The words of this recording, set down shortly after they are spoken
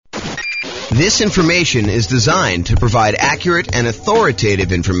This information is designed to provide accurate and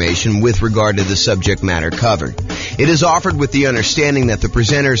authoritative information with regard to the subject matter covered. It is offered with the understanding that the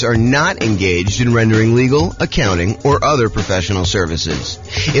presenters are not engaged in rendering legal, accounting, or other professional services.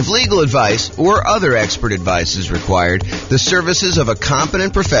 If legal advice or other expert advice is required, the services of a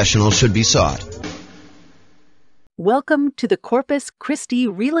competent professional should be sought. Welcome to the Corpus Christi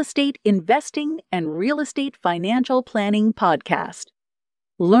Real Estate Investing and Real Estate Financial Planning Podcast.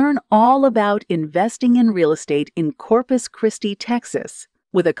 Learn all about investing in real estate in Corpus Christi, Texas,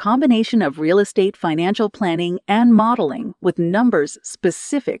 with a combination of real estate financial planning and modeling with numbers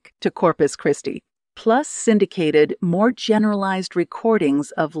specific to Corpus Christi, plus syndicated, more generalized recordings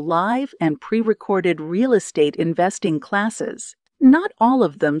of live and pre-recorded real estate investing classes, not all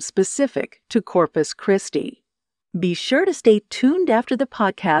of them specific to Corpus Christi. Be sure to stay tuned after the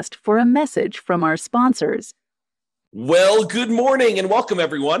podcast for a message from our sponsors. Well, good morning and welcome,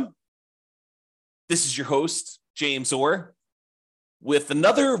 everyone. This is your host, James Orr, with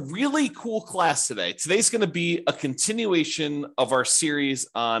another really cool class today. Today's going to be a continuation of our series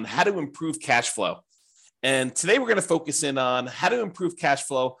on how to improve cash flow. And today we're going to focus in on how to improve cash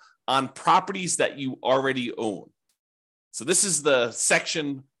flow on properties that you already own. So this is the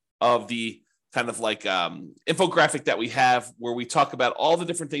section of the kind of like infographic that we have where we talk about all the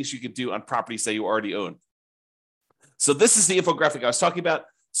different things you could do on properties that you already own. So this is the infographic I was talking about.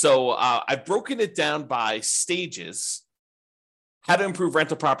 So I've broken it down by stages, how to improve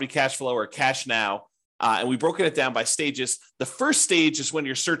rental property cash flow or cash now. And we've broken it down by stages. The first stage is when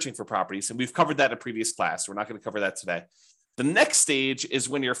you're searching for properties. And we've covered that in a previous class. We're not going to cover that today. The next stage is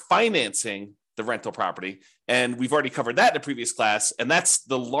when you're financing the rental property. And we've already covered that in a previous class. And that's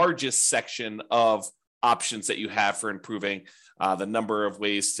the largest section of options that you have for improving the number of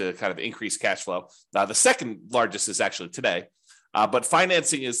ways to kind of increase cash flow. The second largest is actually today, but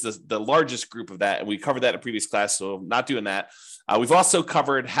financing is the largest group of that. And we covered that in a previous class, so I'm not doing that. We've also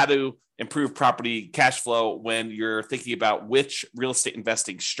covered how to improve property cash flow when you're thinking about which real estate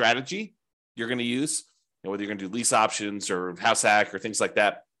investing strategy you're going to use, whether you're going to do lease options or house hack or things like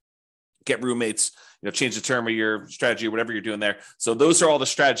that. Get roommates, change the term of your strategy or whatever you're doing there. So those are all the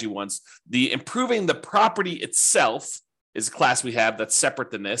strategy ones. The improving the property itself is a class we have that's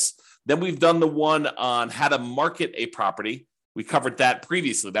separate than this. Then we've done the one on how to market a property. We covered that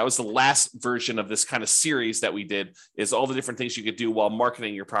previously. That was the last version of this kind of series that we did, is all the different things you could do while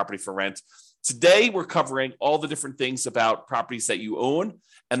marketing your property for rent. Today, we're covering all the different things about properties that you own.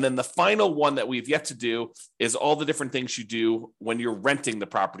 And then the final one that we've yet to do is all the different things you do when you're renting the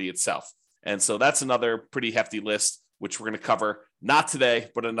property itself. And so that's another pretty hefty list, which we're going to cover not today,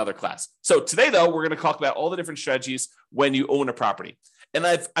 but another class. So today, though, we're going to talk about all the different strategies when you own a property. And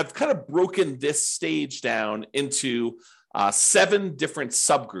I've kind of broken this stage down into 7 different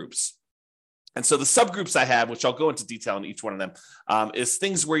subgroups. And so the subgroups I have, which I'll go into detail on each one of them, is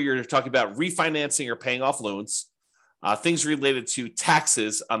things where you're talking about refinancing or paying off loans, things related to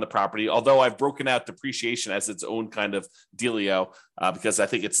taxes on the property, although I've broken out depreciation as its own kind of dealio because I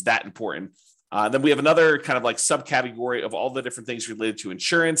think it's that important. Then we have another kind of like subcategory of all the different things related to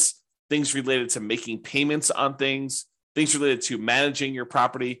insurance, things related to making payments on things related to managing your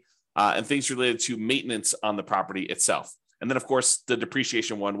property, and things related to maintenance on the property itself. And then, of course, the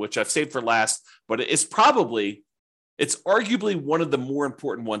depreciation one, which I've saved for last, but it's arguably one of the more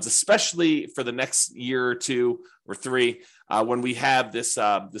important ones, especially for the next year or 2 or 3, when we have this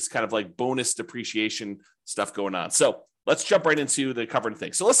kind of like bonus depreciation stuff going on. So let's jump right into the covering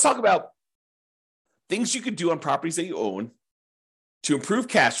things. So let's talk about things you could do on properties that you own to improve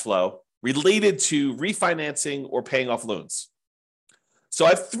cash flow related to refinancing or paying off loans. So I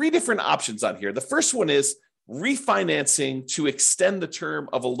have 3 different options on here. The first one is refinancing to extend the term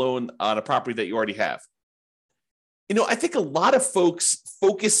of a loan on a property that you already have. I think a lot of folks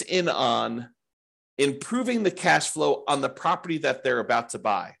focus in on improving the cash flow on the property that they're about to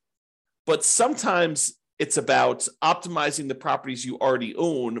buy. But sometimes it's about optimizing the properties you already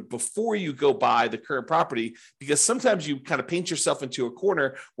own before you go buy the current property, because sometimes you kind of paint yourself into a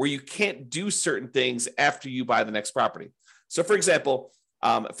corner where you can't do certain things after you buy the next property. So for example,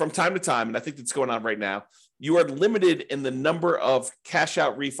 from time to time, and I think that's going on right now, you are limited in the number of cash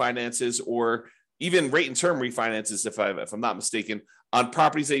out refinances or even rate and term refinances, if I'm not mistaken, on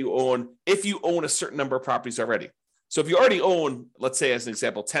properties that you own, if you own a certain number of properties already. So if you already own, let's say as an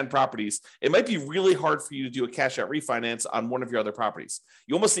example, 10 properties, it might be really hard for you to do a cash out refinance on one of your other properties.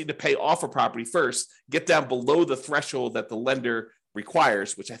 You almost need to pay off a property first, get down below the threshold that the lender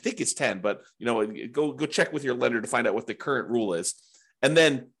requires, which I think is 10, but go check with your lender to find out what the current rule is. And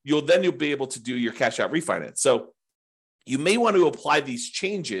then you'll be able to do your cash out refinance. So you may want to apply these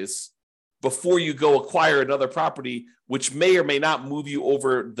changes before you go acquire another property, which may or may not move you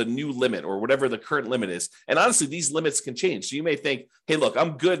over the new limit or whatever the current limit is. And honestly, these limits can change. So you may think, hey, look,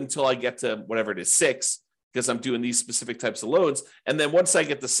 I'm good until I get to whatever it is, 6, because I'm doing these specific types of loans. And then once I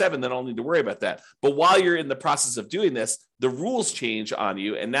get to 7, then I'll need to worry about that. But while you're in the process of doing this, the rules change on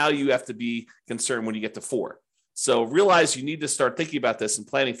you. And now you have to be concerned when you get to 4. So realize you need to start thinking about this and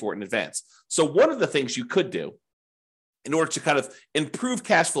planning for it in advance. So one of the things you could do in order to kind of improve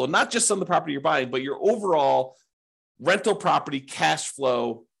cash flow, not just on the property you're buying, but your overall rental property cash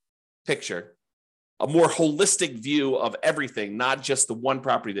flow picture, a more holistic view of everything, not just the one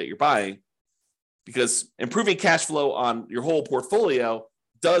property that you're buying, because improving cash flow on your whole portfolio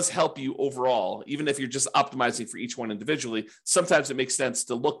does help you overall, even if you're just optimizing for each one individually. Sometimes it makes sense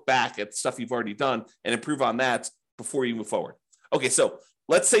to look back at stuff you've already done and improve on that before you move forward. Okay, so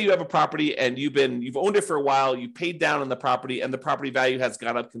let's say you have a property and you've owned it for a while, you paid down on the property, and the property value has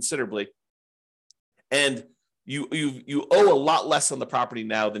gone up considerably, and you owe a lot less on the property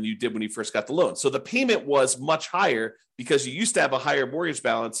now than you did when you first got the loan. So the payment was much higher because you used to have a higher mortgage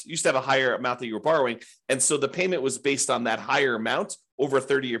balance, you used to have a higher amount that you were borrowing, and so the payment was based on that higher amount over a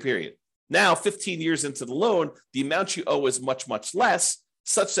 30-year period. Now, 15 years into the loan, the amount you owe is much, much less,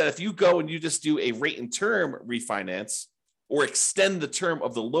 such that if you go and you just do a rate and term refinance or extend the term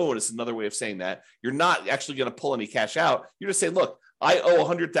of the loan, is another way of saying that, you're not actually going to pull any cash out. You're just saying, look, I owe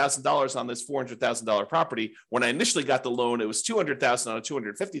 $100,000 on this $400,000 property. When I initially got the loan, it was $200,000 on a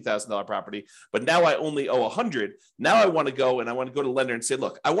 $250,000 property, but now I only owe $100,000. Now I want to go to the lender and say,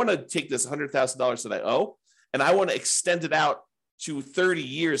 look, I want to take this $100,000 that I owe, and I want to extend it out to 30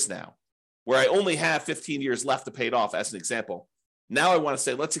 years now, where I only have 15 years left to pay it off, as an example. Now I want to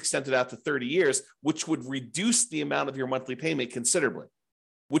say, let's extend it out to 30 years, which would reduce the amount of your monthly payment considerably,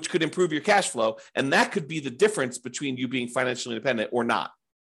 which could improve your cash flow. And that could be the difference between you being financially independent or not.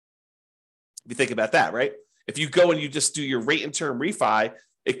 If you think about that, right? If you go and you just do your rate and term refi,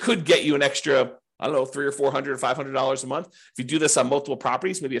 it could get you an extra, I don't know, $300 or $400 or $500 a month. If you do this on multiple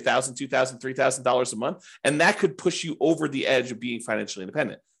properties, maybe $1,000, $2,000, $3,000 a month, and that could push you over the edge of being financially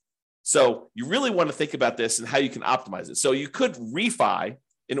independent. So you really want to think about this and how you can optimize it. So you could refi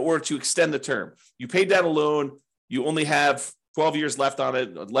in order to extend the term. You paid down a loan, you only have 12 years left on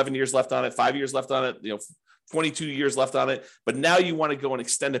it, 11 years left on it, 5 years left on it, 22 years left on it. But now you want to go and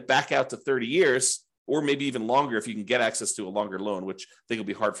extend it back out to 30 years, or maybe even longer if you can get access to a longer loan, which I think will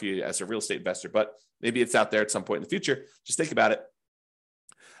be hard for you as a real estate investor, but maybe it's out there at some point in the future. Just think about it.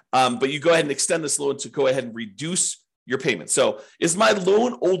 But you go ahead and extend this loan to go ahead and reduce your payment. So is my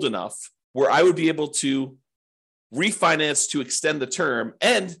loan old enough where I would be able to refinance to extend the term?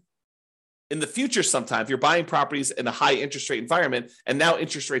 And in the future, sometime, if you're buying properties in a high interest rate environment and now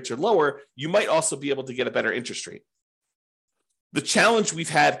interest rates are lower, you might also be able to get a better interest rate. The challenge we've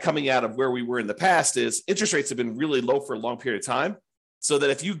had coming out of where we were in the past is interest rates have been really low for a long period of time. So that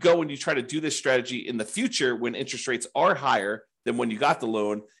if you go and you try to do this strategy in the future when interest rates are higher than when you got the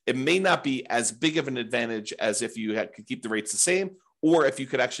loan, it may not be as big of an advantage as if you could keep the rates the same, or if you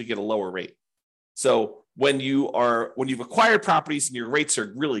could actually get a lower rate. So when you've acquired properties and your rates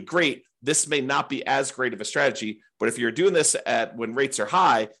are really great, this may not be as great of a strategy. But if you're doing this when rates are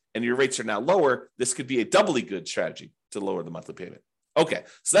high and your rates are now lower, this could be a doubly good strategy to lower the monthly payment. Okay,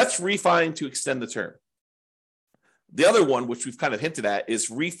 so that's refining to extend the term. The other one, which we've kind of hinted at, is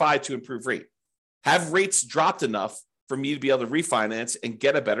refi to improve rate. Have rates dropped enough for me to be able to refinance and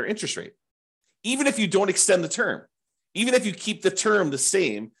get a better interest rate? Even if you don't extend the term, even if you keep the term the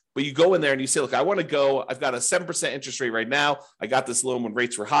same, but you go in there and you say, look, I want to go, I've got a 7% interest rate right now. I got this loan when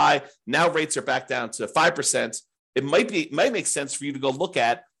rates were high. Now rates are back down to 5%. It might make sense for you to go look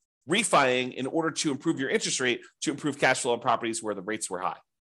at refining in order to improve your interest rate, to improve cash flow on properties where the rates were high.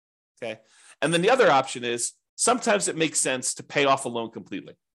 Okay. And then the other option is sometimes it makes sense to pay off a loan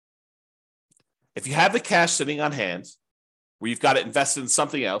completely. If you have the cash sitting on hand where you've got it invested in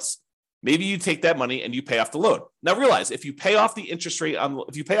something else, maybe you take that money and you pay off the loan. Now realize if you pay off the interest rate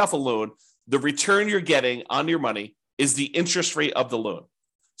if you pay off a loan, the return you're getting on your money is the interest rate of the loan.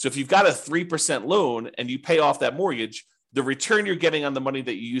 So if you've got a 3% loan and you pay off that mortgage, the return you're getting on the money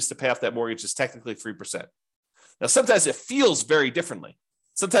that you used to pay off that mortgage is technically 3%. Now, sometimes it feels very differently.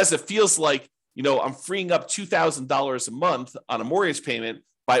 Sometimes it feels like, I'm freeing up $2,000 a month on a mortgage payment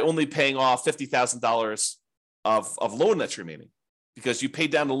by only paying off $50,000 of loan that's remaining, because you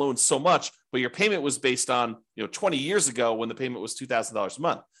paid down the loan so much, but your payment was based on 20 years ago when the payment was $2,000 a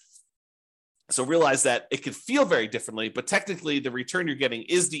month. So realize that it can feel very differently, but technically the return you're getting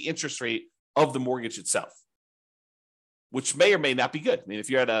is the interest rate of the mortgage itself, which may or may not be good. I mean, if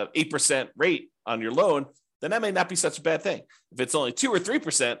you're at an 8% rate on your loan, then that may not be such a bad thing. If it's only 2 or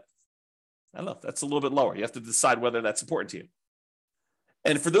 3%, I don't know. That's a little bit lower. You have to decide whether that's important to you.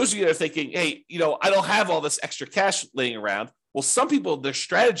 And for those of you that are thinking, hey, I don't have all this extra cash laying around. Well, some people, their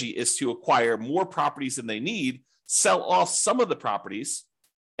strategy is to acquire more properties than they need, sell off some of the properties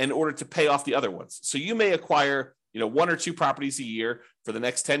in order to pay off the other ones. So you may acquire, 1 or 2 properties a year for the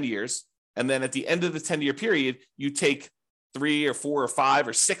next 10 years. And then at the end of the 10-year period, you take 3 or 4 or 5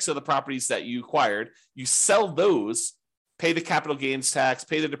 or 6 of the properties that you acquired, you sell those, pay the capital gains tax,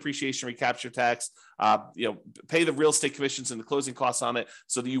 pay the depreciation recapture tax, pay the real estate commissions and the closing costs on it,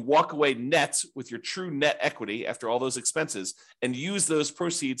 so that you walk away net with your true net equity after all those expenses, and use those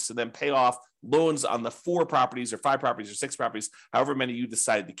proceeds to then pay off loans on the 4 properties or 5 properties or 6 properties, however many you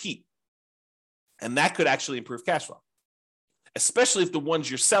decided to keep. And that could actually improve cash flow, especially if the ones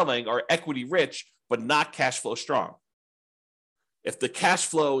you're selling are equity rich, but not cash flow strong. If the cash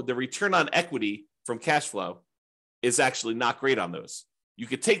flow, the return on equity from cash flow is actually not great on those, you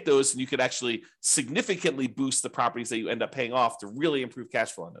could take those and you could actually significantly boost the properties that you end up paying off to really improve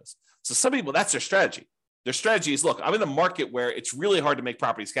cash flow on those. So some people, that's their strategy. Their strategy is, look, I'm in a market where it's really hard to make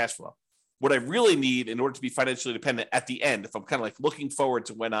properties cash flow. What I really need in order to be financially independent at the end, if I'm kind of like looking forward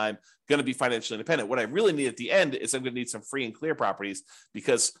to when I'm going to be financially independent, what I really need at the end is I'm going to need some free and clear properties,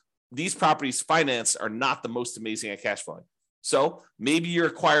 because these properties financed are not the most amazing at cash flowing. So maybe you're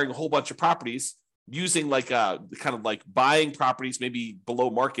acquiring a whole bunch of properties using kind of like buying properties, maybe below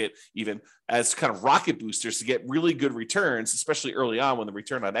market even, as kind of rocket boosters to get really good returns, especially early on when the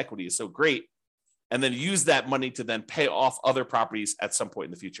return on equity is so great, and then use that money to then pay off other properties at some point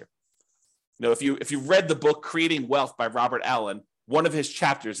in the future. If you read the book Creating Wealth by Robert Allen, one of his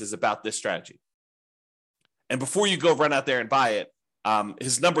chapters is about this strategy. And before you go run out there and buy it,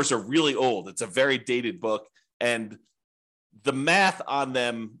 his numbers are really old. It's a very dated book, and the math on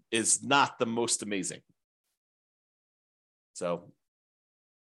them is not the most amazing. So,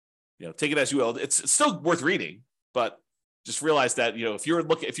 take it as you will. It's still worth reading, but just realize that, if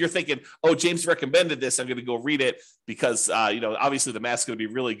you're thinking, oh, James recommended this, I'm going to go read it because, obviously the math's going to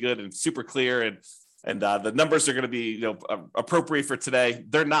be really good and super clear, and the numbers are going to be, appropriate for today.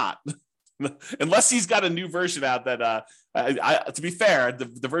 They're not. Unless he's got a new version out that, to be fair,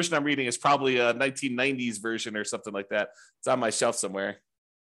 the version I'm reading is probably a 1990s version or something like that. It's on my shelf somewhere.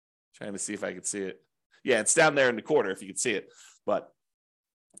 Trying to see if I can see it. Yeah, it's down there in the corner if you can see it. But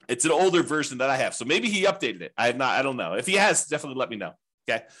it's an older version that I have. So maybe he updated it. I don't know. If he has, definitely let me know.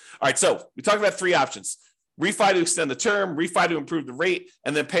 Okay. All right. So we talked about 3 options. Refi to extend the term, refi to improve the rate,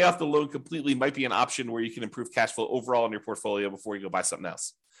 and then pay off the loan completely might be an option where you can improve cash flow overall in your portfolio before you go buy something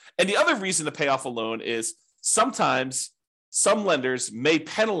else. And the other reason to pay off a loan is sometimes some lenders may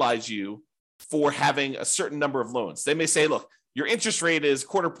penalize you for having a certain number of loans. They may say, look, your interest rate is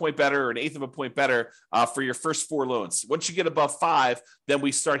 1/4 point better or 1/8 of a point better for your first 4 loans. Once you get above 5, then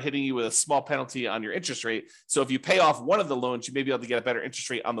we start hitting you with a small penalty on your interest rate. So if you pay off one of the loans, you may be able to get a better interest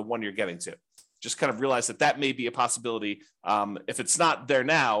rate on the one you're getting to. Just kind of realize that may be a possibility. If it's not there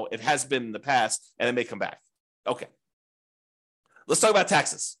now, it has been in the past, and it may come back. Okay. Let's talk about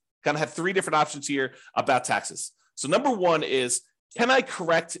taxes. Kind of have 3 different options here about taxes. So number 1 is, can I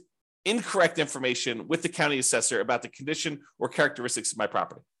correct incorrect information with the county assessor about the condition or characteristics of my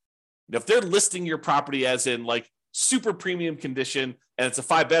property? If they're listing your property as in like super premium condition and it's a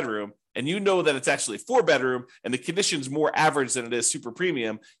 5-bedroom, and you know that it's actually a 4-bedroom and the condition's more average than it is super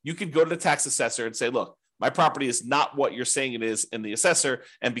premium, you could go to the tax assessor and say, look, my property is not what you're saying it is in the assessor.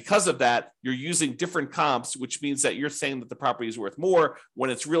 And because of that, you're using different comps, which means that you're saying that the property is worth more when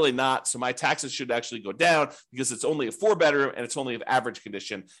it's really not. So my taxes should actually go down because it's only a 4-bedroom and it's only of average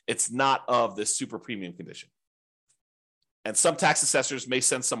condition. It's not of this super premium condition. And some tax assessors may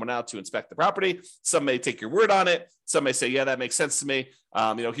send someone out to inspect the property. Some may take your word on it. Some may say, yeah, that makes sense to me.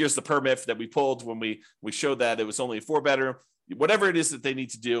 Here's the permit that we pulled when we showed that it was only a 4-bedroom. Whatever it is that they need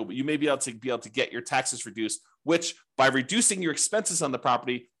to do, but you may be able to get your taxes reduced, which by reducing your expenses on the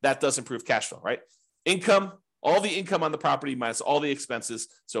property, that does improve cash flow, right? Income, all the income on the property minus all the expenses.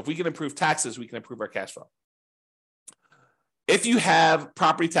 So if we can improve taxes, we can improve our cash flow. If you have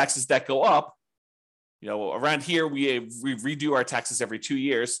property taxes that go up, around here, we redo our taxes every 2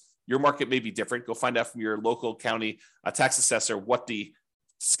 years. Your market may be different. Go find out from your local county tax assessor what the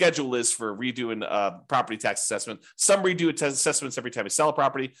schedule is for redoing property tax assessment. Some redo assessments every time you sell a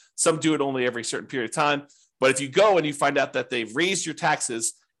property. Some do it only every certain period of time. But if you go and you find out that they've raised your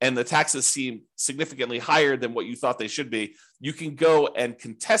taxes and the taxes seem significantly higher than what you thought they should be, you can go and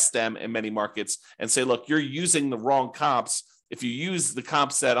contest them in many markets and say, look, you're using the wrong comps. If you use the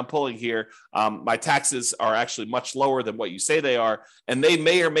comps that I'm pulling here, my taxes are actually much lower than what you say they are. And they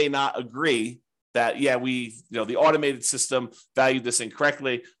may or may not agree that, the automated system valued this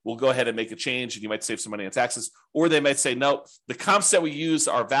incorrectly. We'll go ahead and make a change and you might save some money on taxes. Or they might say, no, the comps that we use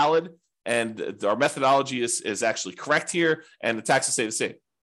are valid and our methodology is actually correct here and the taxes stay the same.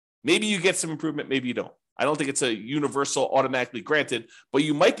 Maybe you get some improvement, maybe you don't. I don't think it's a universal automatically granted, but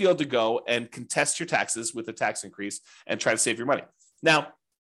you might be able to go and contest your taxes with a tax increase and try to save your money. Now,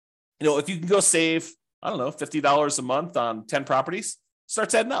 if you can go save, $50 a month on 10 properties,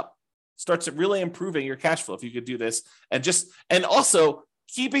 starts adding up. Starts really improving your cash flow if you could do this. And also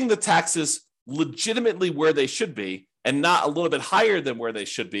keeping the taxes legitimately where they should be and not a little bit higher than where they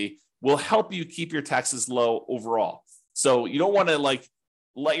should be will help you keep your taxes low overall. So you don't want to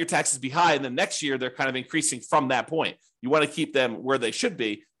let your taxes be high and then next year they're kind of increasing from that point. You want to keep them where they should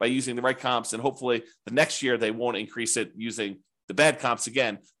be by using the right comps, and hopefully the next year they won't increase it using the bad comps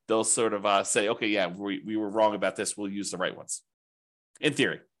again. They'll sort of say, okay, yeah, we were wrong about this. We'll use the right ones in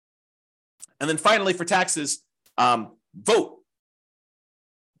theory. And then finally, for taxes, vote.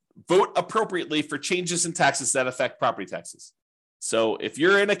 Vote appropriately for changes in taxes that affect property taxes. So if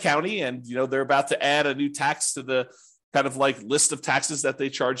you're in a county and they're about to add a new tax to the kind of list of taxes that they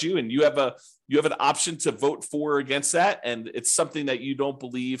charge you, and you have an option to vote for or against that, and it's something that you don't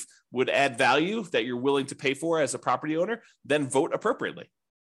believe would add value that you're willing to pay for as a property owner, then vote appropriately.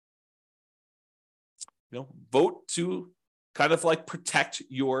 Vote to kind of protect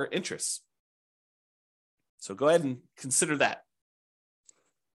your interests. So go ahead and consider that.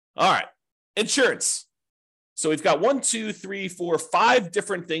 All right, insurance. So we've got 5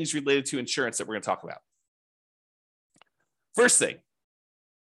 different things related to insurance that we're going to talk about. First thing,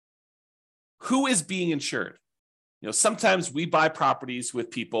 who is being insured? Sometimes we buy properties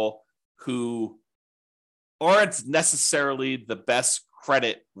with people who aren't necessarily the best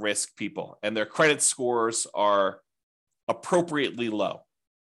credit risk people, and their credit scores are appropriately low.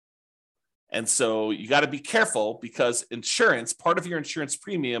 And so you got to be careful because insurance, part of your insurance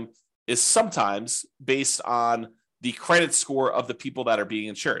premium is sometimes based on the credit score of the people that are being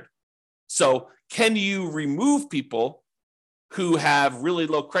insured. So can you remove people who have really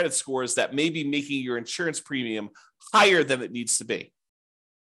low credit scores that may be making your insurance premium higher than it needs to be?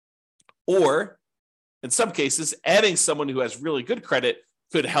 Or in some cases, adding someone who has really good credit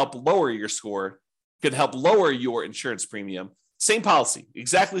could help lower your score, could help lower your insurance premium. Same policy,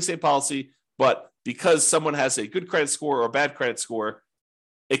 exactly same policy, but because someone has a good credit score or a bad credit score,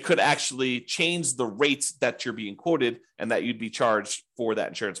 it could actually change the rates that you're being quoted and that you'd be charged for that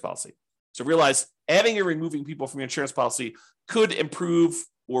insurance policy. So realize adding or removing people from your insurance policy could improve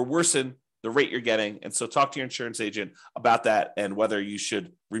or worsen the rate you're getting. And so talk to your insurance agent about that and whether you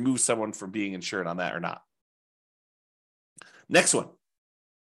should remove someone from being insured on that or not. Next one,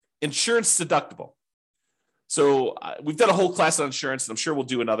 insurance deductible. So we've done a whole class on insurance, and I'm sure we'll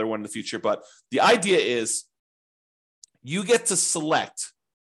do another one in the future. But the idea is you get to select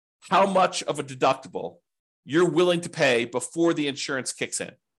how much of a deductible you're willing to pay before the insurance kicks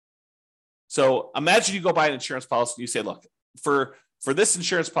in. So imagine you go buy an insurance policy and you say, look, for this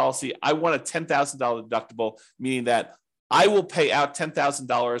insurance policy, I want a $10,000 deductible, meaning that I will pay out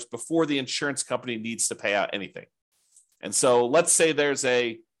 $10,000 before the insurance company needs to pay out anything. And so let's say there's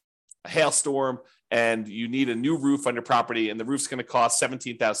a hailstorm and you need a new roof on your property and the roof's going to cost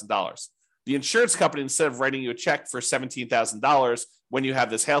 $17,000. The insurance company, instead of writing you a check for $17,000 when you have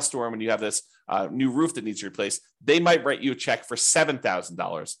this hailstorm and you have this new roof that needs replaced, they might write you a check for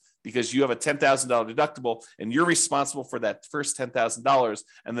 $7,000 because you have a $10,000 deductible and you're responsible for that first $10,000,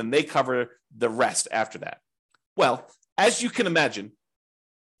 and then they cover the rest after that. Well, as you can imagine,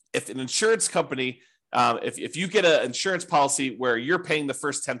 if an insurance company if you get an insurance policy where you're paying the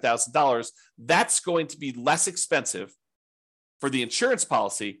first $10,000, that's going to be less expensive for the insurance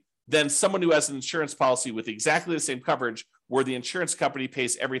policy than someone who has an insurance policy with exactly the same coverage where the insurance company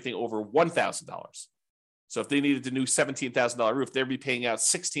pays everything over $1,000. So if they needed a new $17,000 roof, they'd be paying out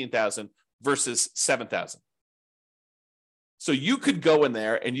 $16,000 versus $7,000. So you could go in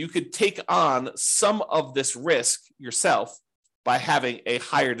there and you could take on some of this risk yourself by having a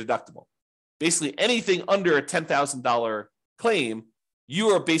higher deductible. Basically, anything under a $10,000 claim, you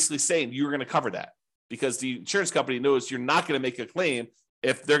are basically saying you're going to cover that because the insurance company knows you're not going to make a claim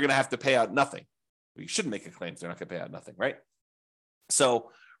if they're going to have to pay out nothing. Well, you shouldn't make a claim if they're not going to pay out nothing, right? So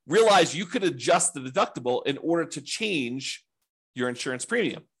realize you could adjust the deductible in order to change your insurance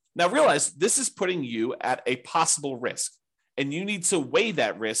premium. Now realize this is putting you at a possible risk, and you need to weigh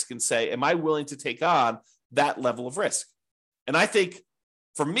that risk and say, am I willing to take on that level of risk? And I think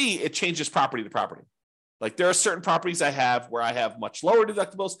for me, it changes property to property. Like there are certain properties I have where I have much lower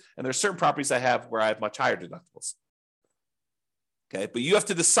deductibles, and there are certain properties I have where I have much higher deductibles. Okay, but you have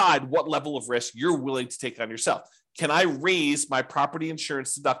to decide what level of risk you're willing to take on yourself. Can I raise my property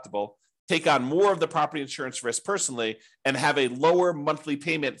insurance deductible, take on more of the property insurance risk personally, and have a lower monthly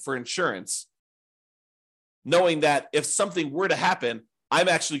payment for insurance, knowing that if something were to happen, I'm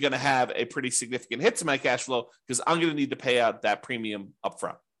actually going to have a pretty significant hit to my cash flow because I'm going to need to pay out that premium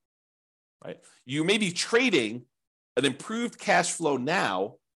upfront, right? You may be trading an improved cash flow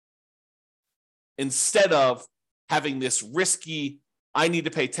now instead of having this risky, I need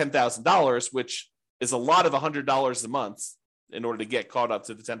to pay $10,000, which is a lot of $100 a month in order to get caught up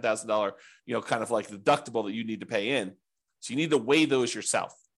to the $10,000, kind of like deductible that you need to pay in. So you need to weigh those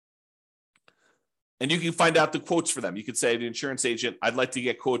yourself. And you can find out the quotes for them. You could say to the insurance agent, I'd like to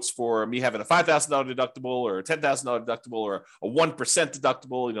get quotes for me having a $5,000 deductible or a $10,000 deductible or a 1%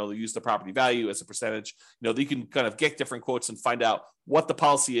 deductible. They use the property value as a percentage. You can kind of get different quotes and find out what the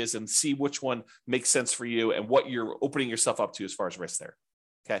policy is and see which one makes sense for you and what you're opening yourself up to as far as risk there.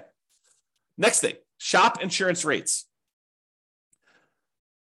 Okay. Next thing, shop insurance rates.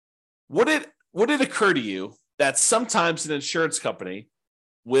 Would it occur to you that sometimes an insurance company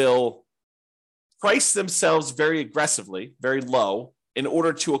will price themselves very aggressively, very low, in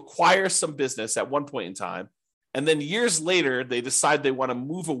order to acquire some business at one point in time, and then years later, they decide they want to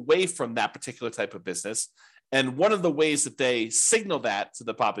move away from that particular type of business? And one of the ways that they signal that to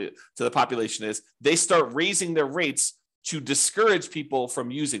the population is they start raising their rates to discourage people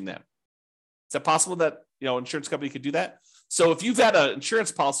from using them. Is that possible that an insurance company could do that? So if you've had an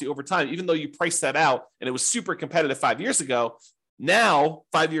insurance policy over time, even though you priced that out and it was super competitive 5 years ago, now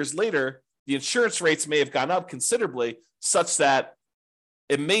 5 years later, the insurance rates may have gone up considerably such that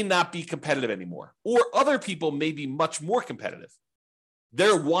it may not be competitive anymore. Or other people may be much more competitive.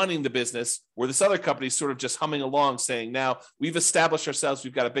 They're wanting the business where this other company is sort of just humming along saying, now we've established ourselves,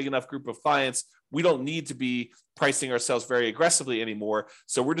 we've got a big enough group of clients, we don't need to be pricing ourselves very aggressively anymore.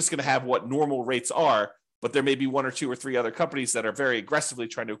 So we're just going to have what normal rates are, but there may be one or two or three other companies that are very aggressively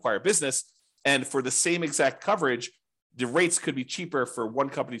trying to acquire business. And for the same exact coverage, the rates could be cheaper for one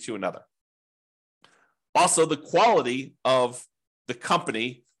company to another. Also, the quality of the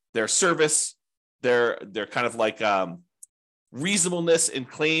company, their service, their kind of like reasonableness in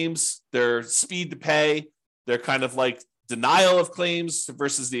claims, their speed to pay, their kind of like denial of claims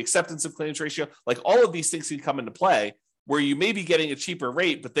versus the acceptance of claims ratio, like all of these things can come into play where you may be getting a cheaper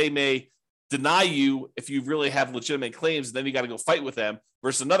rate, but they may deny you if you really have legitimate claims, and then you got to go fight with them,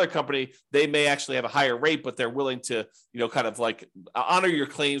 versus another company, they may actually have a higher rate, but they're willing to, kind of like honor your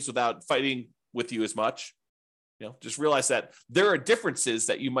claims without fighting with you as much. Just realize that there are differences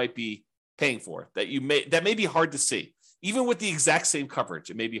that you might be paying for that may be hard to see. Even with the exact same coverage,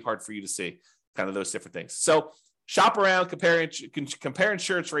 it may be hard for you to see kind of those different things. So shop around, compare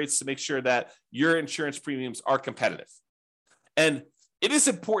insurance rates to make sure that your insurance premiums are competitive. And it is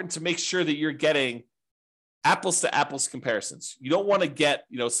important to make sure that you're getting apples to apples comparisons. You don't want to get,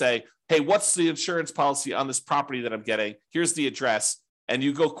 say, hey, what's the insurance policy on this property that I'm getting? Here's the address. And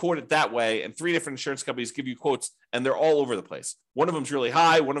you go quote it that way, and 3 different insurance companies give you quotes, and they're all over the place. One of them's really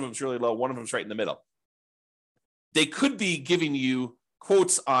high, one of them's really low, one of them's right in the middle. They could be giving you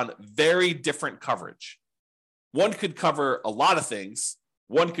quotes on very different coverage. One could cover a lot of things.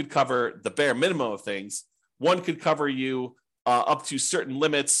 One could cover the bare minimum of things. One could cover you up to certain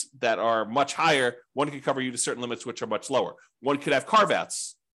limits that are much higher. One could cover you to certain limits which are much lower. One could have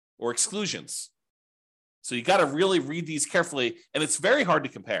carve-outs or exclusions. So you got to really read these carefully, and it's very hard to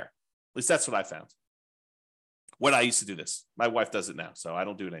compare. At least that's what I found when I used to do this. My wife does it now, so I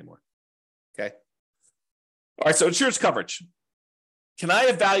don't do it anymore. Okay. All right, so insurance coverage. Can I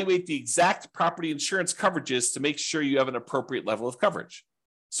evaluate the exact property insurance coverages to make sure you have an appropriate level of coverage?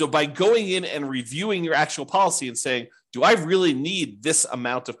 So by going in and reviewing your actual policy and saying, do I really need this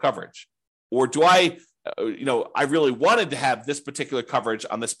amount of coverage? Or do I really wanted to have this particular coverage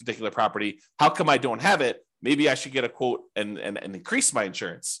on this particular property. How come I don't have it? Maybe I should get a quote and increase my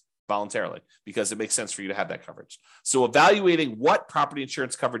insurance voluntarily because it makes sense for you to have that coverage. So evaluating what property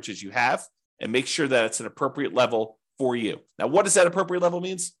insurance coverages you have and make sure that it's an appropriate level for you. Now, what does that appropriate level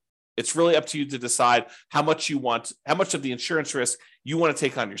means? It's really up to you to decide how much of the insurance risk you want to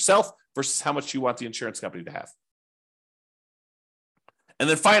take on yourself versus how much you want the insurance company to have. And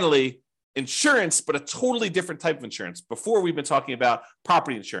then finally, insurance, but a totally different type of insurance. Before, we've been talking about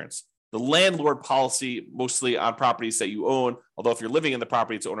property insurance, the landlord policy, mostly on properties that you own. Although if you're living in the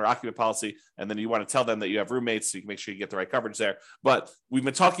property, it's owner-occupant policy, and then you want to tell them that you have roommates so you can make sure you get the right coverage there. But we've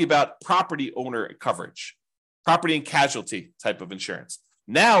been talking about property owner coverage, property and casualty type of insurance.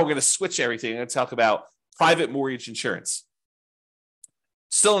 Now we're going to switch everything and talk about private mortgage insurance.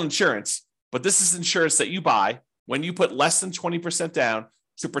 Still insurance, but this is insurance that you buy when you put less than 20% down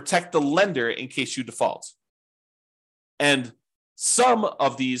to protect the lender in case you default. And some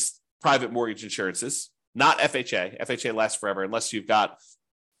of these private mortgage insurances, not FHA. FHA lasts forever unless you've got,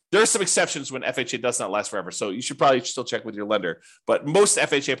 there are some exceptions when FHA does not last forever. So you should probably still check with your lender. But most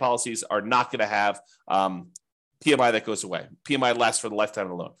FHA policies are not going to have PMI that goes away. PMI lasts for the lifetime of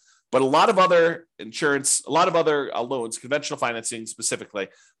the loan. But a lot of other insurance, a lot of other loans, conventional financing specifically,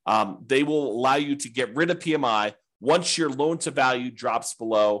 they will allow you to get rid of PMI once your loan to value drops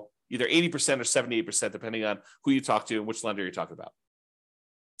below either 80% or 78%, depending on who you talk to and which lender you're talking about.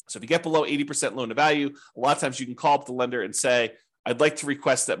 So if you get below 80% loan to value, a lot of times you can call up the lender and say, I'd like to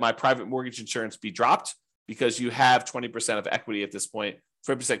request that my private mortgage insurance be dropped because you have 20% of equity at this point,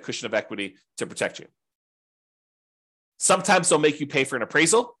 20% cushion of equity to protect you. Sometimes they'll make you pay for an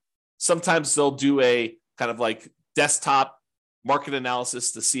appraisal. Sometimes they'll do a kind of like desktop market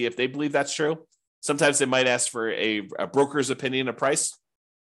analysis to see if they believe that's true. Sometimes they might ask for a broker's opinion of price.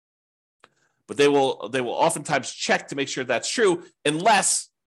 But they will oftentimes check to make sure that's true, unless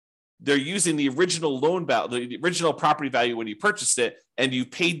they're using the original loan value, the original property value when you purchased it, and you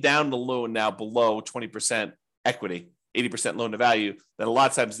paid down the loan now below 20% equity, 80% loan to value. Then a lot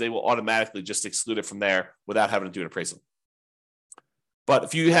of times they will automatically just exclude it from there without having to do an appraisal. But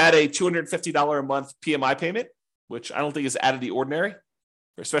if you had a $250 a month PMI payment, which I don't think is out of the ordinary,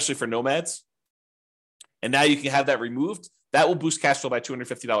 especially for nomads, and now you can have that removed, that will boost cash flow by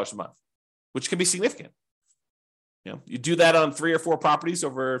 $250 a month, which can be significant. You do that on 3 or 4 properties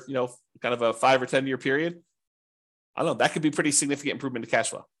over, kind of a 5 or 10 year period. I don't know, that could be pretty significant improvement to cash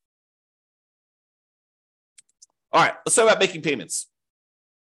flow. All right, let's talk about making payments.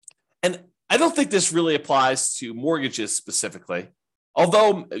 And I don't think this really applies to mortgages specifically,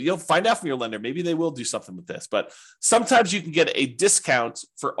 although you'll find out from your lender, maybe they will do something with this, but sometimes you can get a discount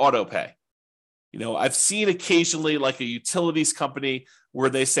for auto pay. I've seen occasionally like a utilities company where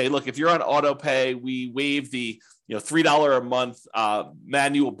they say, look, if you're on auto pay, we waive the $3 a month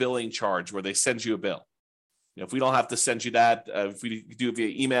manual billing charge where they send you a bill. If we don't have to send you that, if we do it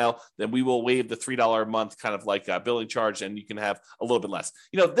via email, then we will waive the $3 a month kind of like billing charge, and you can have a little bit less.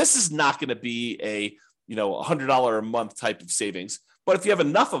 This is not going to be a $100 a month type of savings, but if you have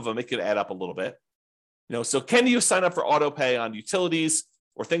enough of them, it could add up a little bit. So can you sign up for auto pay on utilities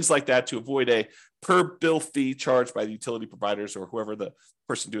or things like that to avoid a per bill fee charged by the utility providers or whoever the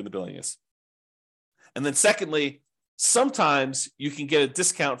person doing the billing is? And then secondly, sometimes you can get a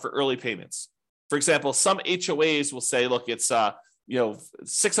discount for early payments. For example, some HOAs will say, look, it's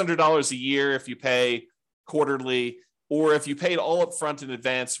 $600 a year if you pay quarterly, or if you paid all up front in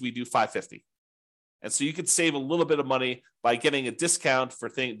advance, we do $550. And so you could save a little bit of money by getting a discount for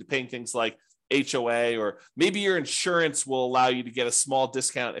paying things like HOA, or maybe your insurance will allow you to get a small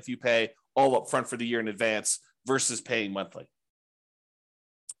discount if you pay all up front for the year in advance versus paying monthly.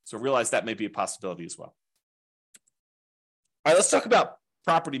 So realize that may be a possibility as well. All right, let's talk about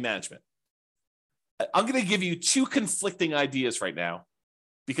property management. I'm going to give you 2 conflicting ideas right now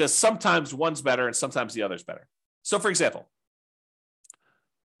because sometimes one's better and sometimes the other's better. So for example,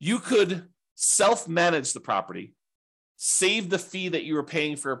 you could self-manage the property, save the fee that you were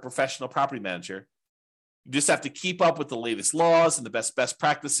paying for a professional property manager. You just have to keep up with the latest laws and the best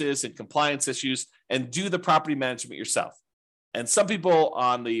practices and compliance issues and do the property management yourself. And some people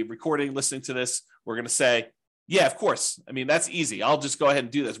on the recording listening to this, we're going to say, yeah, of course. I mean, that's easy. I'll just go ahead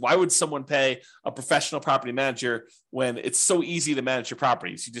and do this. Why would someone pay a professional property manager when it's so easy to manage your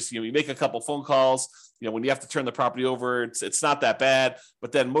properties? You just, you make a couple phone calls, when you have to turn the property over, it's not that bad.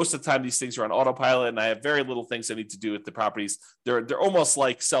 But then most of the time, these things are on autopilot and I have very little things I need to do with the properties. They're almost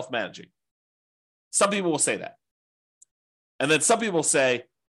like self-managing. Some people will say that. And then some people say,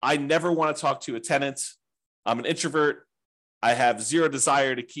 I never want to talk to a tenant. I'm an introvert. I have zero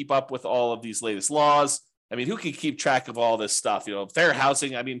desire to keep up with all of these latest laws. I mean, who can keep track of all this stuff? Fair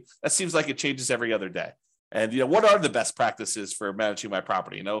housing. I mean, that seems like it changes every other day. And, what are the best practices for managing my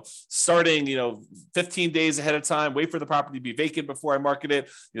property? Starting, 15 days ahead of time, wait for the property to be vacant before I market it,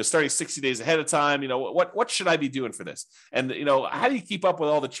 starting 60 days ahead of time, what should I be doing for this? And, how do you keep up with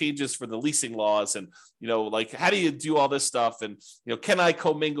all the changes for the leasing laws? And, how do you do all this stuff? And, can I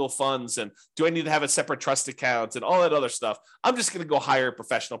commingle funds? And do I need to have a separate trust account and all that other stuff? I'm just going to go hire a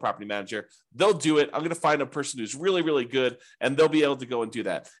professional property manager. They'll do it. I'm going to find a person who's really, really good, and they'll be able to go and do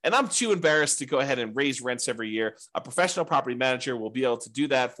that. And I'm too embarrassed to go ahead and raise rents every year. A professional property manager will be able to do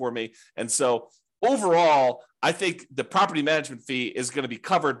that for me. And so overall, I think the property management fee is going to be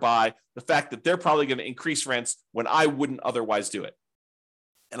covered by the fact that they're probably going to increase rents when I wouldn't otherwise do it.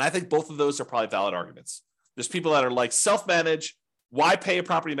 And I think both of those are probably valid arguments. There's people that are like self-manage, Why pay a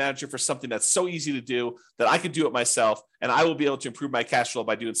property manager for something that's so easy to do that I could do it myself and I will be able to improve my cash flow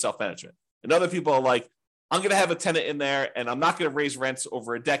by doing self-management? And other people are like, I'm going to have a tenant in there and I'm not going to raise rents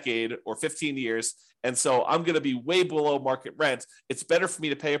over a decade or 15 years. And so I'm going to be way below market rent. It's better for me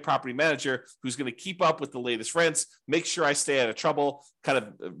to pay a property manager who's going to keep up with the latest rents, make sure I stay out of trouble, kind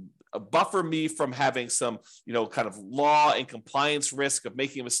of buffer me from having some, kind of law and compliance risk of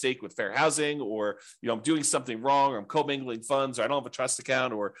making a mistake with fair housing, or, I'm doing something wrong, or I'm commingling funds, or I don't have a trust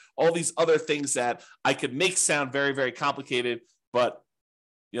account, or all these other things that I could make sound very, very complicated. But,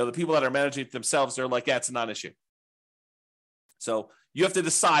 the people that are managing it themselves, they're like, yeah, it's a non-issue. So you have to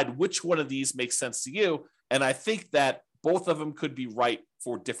decide which one of these makes sense to you. And I think that both of them could be right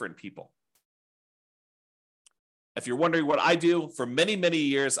for different people. If you're wondering what I do, for many, many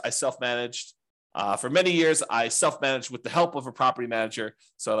years, I self-managed. For many years, I self-managed with the help of a property manager.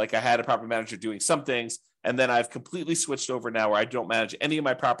 So I had a property manager doing some things, and then I've completely switched over now where I don't manage any of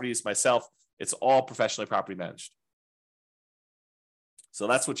my properties myself. It's all professionally property managed. So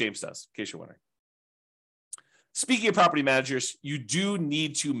that's what James does, in case you're wondering. Speaking of property managers, you do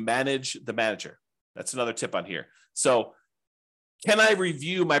need to manage the manager. That's another tip on here. So can I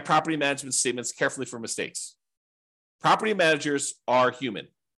review my property management statements carefully for mistakes? Property managers are human.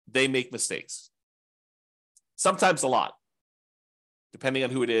 They make mistakes. Sometimes a lot, depending on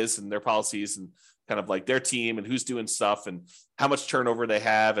who it is and their policies and kind of like their team and who's doing stuff and how much turnover they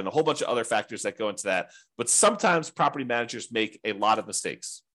have and a whole bunch of other factors that go into that. But sometimes property managers make a lot of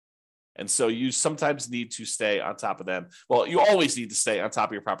mistakes. And so you sometimes need to stay on top of them. Well, you always need to stay on top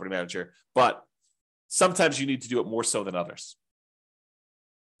of your property manager, but sometimes you need to do it more so than others.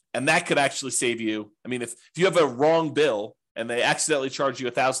 And that could actually save you. I mean, if you have a wrong bill and they accidentally charge you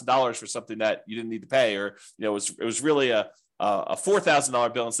 $1,000 for something that you didn't need to pay, or it was really a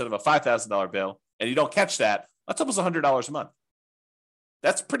 $4,000 bill instead of a $5,000 bill, and you don't catch that, that's almost $100 a month.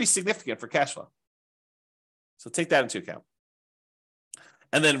 That's pretty significant for cash flow. So take that into account.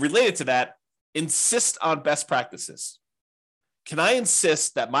 And then related to that, insist on best practices. Can I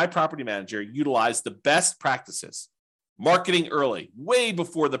insist that my property manager utilize the best practices? Marketing early, way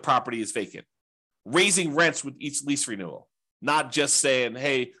before the property is vacant. Raising rents with each lease renewal. Not just saying,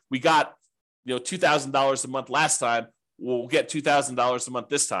 hey, we got $2,000 a month last time, we'll get $2,000 a month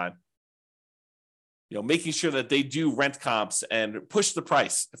this time. Making sure that they do rent comps and push the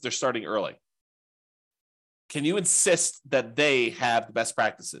price if they're starting early. Can you insist that they have the best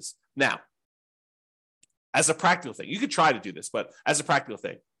practices? Now, as a practical thing, you could try to do this, but as a practical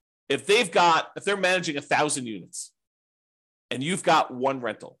thing, if they're managing 1,000 units and you've got one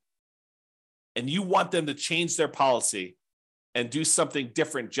rental and you want them to change their policy and do something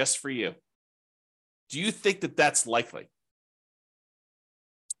different just for you, do you think that that's likely?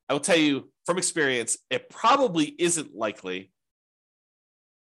 I will tell you from experience, it probably isn't likely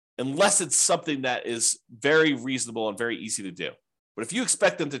unless it's something that is very reasonable and very easy to do. But if you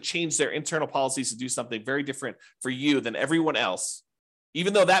expect them to change their internal policies to do something very different for you than everyone else,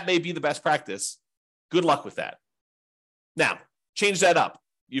 even though that may be the best practice, good luck with that. Now, change that up.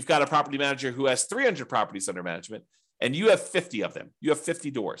 You've got a property manager who has 300 properties under management, and you have 50 of them. You have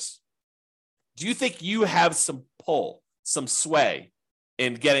 50 doors. Do you think you have some pull, some sway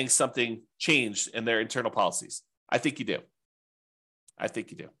in getting something changed in their internal policies? I think you do.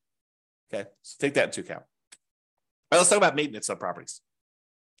 Okay, so take that into account. All right, let's talk about maintenance on properties.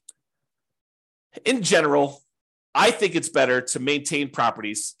 In general, I think it's better to maintain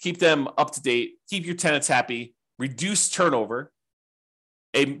properties, keep them up to date, keep your tenants happy, reduce turnover.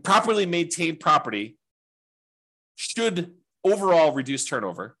 A properly maintained property should overall reduce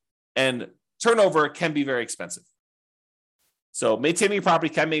turnover, and turnover can be very expensive. So maintaining your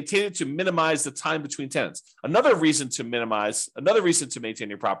property, can maintain it to minimize the time between tenants. Another reason to maintain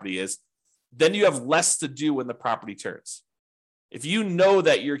your property is then you have less to do when the property turns. If you know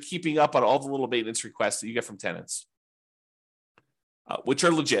that you're keeping up on all the little maintenance requests that you get from tenants, which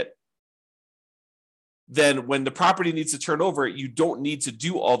are legit, then when the property needs to turn over, you don't need to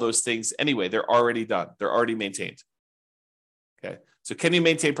do all those things anyway. They're already done. They're already maintained. Okay. So can you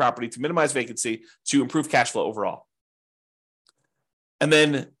maintain property to minimize vacancy, to improve cash flow overall? And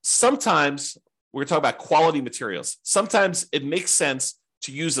then sometimes we're talking about quality materials. Sometimes it makes sense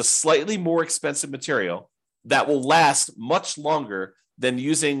to use a slightly more expensive material that will last much longer than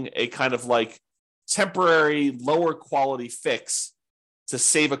using a kind of like temporary lower quality fix to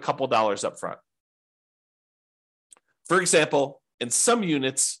save a couple dollars up front. For example, in some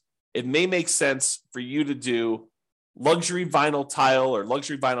units, it may make sense for you to do luxury vinyl tile or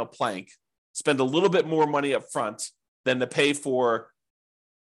luxury vinyl plank, spend a little bit more money up front than to pay for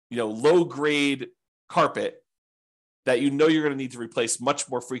low grade carpet that you know you're going to need to replace much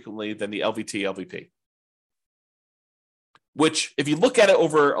more frequently than the LVT, LVP. Which, if you look at it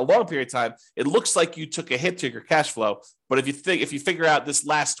over a long period of time, it looks like you took a hit to your cash flow. But if you figure out this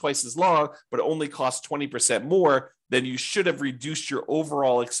lasts twice as long, but it only costs 20% more, then you should have reduced your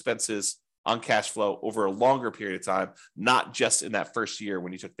overall expenses on cash flow over a longer period of time, not just in that first year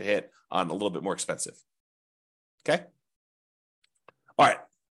when you took the hit on a little bit more expensive. Okay? All right.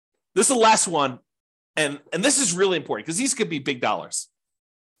 This is the last one. And this is really important because these could be big dollars.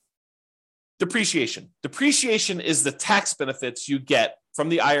 Depreciation. Depreciation is the tax benefits you get from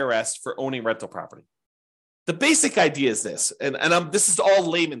the IRS for owning rental property. The basic idea is this, and this is all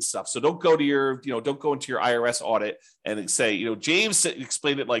layman stuff. So don't go to don't go into your IRS audit and say, James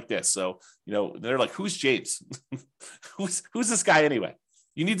explained it like this. So, they're like, who's James? who's this guy anyway?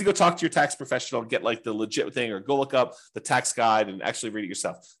 You need to go talk to your tax professional and get like the legit thing, or go look up the tax guide and actually read it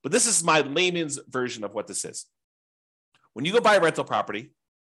yourself. But this is my layman's version of what this is. When you go buy a rental property,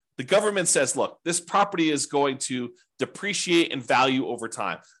 the government says, look, this property is going to depreciate in value over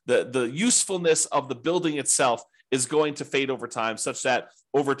time. The usefulness of the building itself is going to fade over time, such that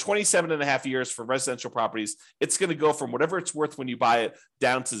over 27 and a half years for residential properties, it's going to go from whatever it's worth when you buy it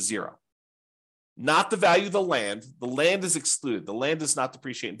down to zero. Not the value of the land. The land is excluded. The land does not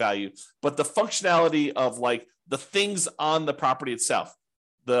depreciate in value, but the functionality of like the things on the property itself,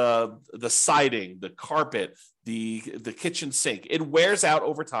 the siding, the carpet, the kitchen sink, it wears out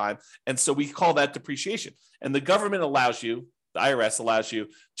over time. And so we call that depreciation. And the government allows you, the IRS allows you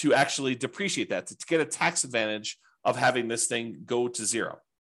to actually depreciate that, to get a tax advantage of having this thing go to zero.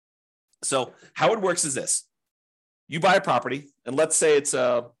 So how it works is this. You buy a property, and let's say it's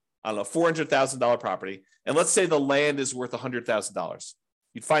a $400,000 property. And let's say the land is worth $100,000.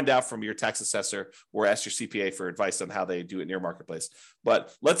 You'd find out from your tax assessor or ask your CPA for advice on how they do it in your marketplace.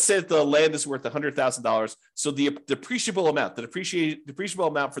 But let's say that the land is worth $100,000. So the depreciable amount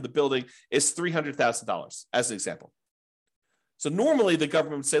for the building is $300,000 as an example. So normally the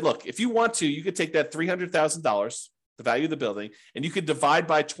government would say, look, if you want to, you could take that $300,000, the value of the building, and you could divide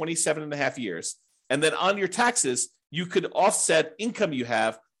by 27 and a half years. And then on your taxes, you could offset income you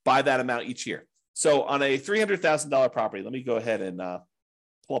have by that amount each year. So on a $300,000 property, let me go ahead and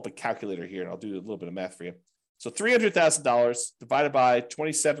pull up a calculator here, and I'll do a little bit of math for you. So $300,000 divided by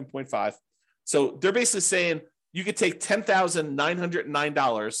 27.5. So they're basically saying you could take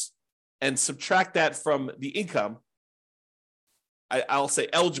 $10,909 and subtract that from the income. I'll say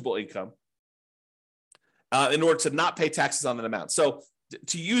eligible income in order to not pay taxes on that amount. So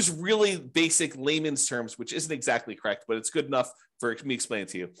to use really basic layman's terms, which isn't exactly correct, but it's good enough for me to explain it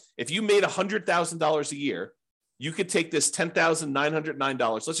to you. If you made $100,000 a year, you could take this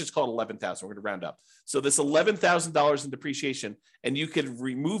 $10,909. Let's just call it $11,000. We're going to round up. So this $11,000 in depreciation, and you could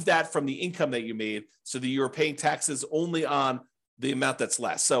remove that from the income that you made so that you're paying taxes only on the amount that's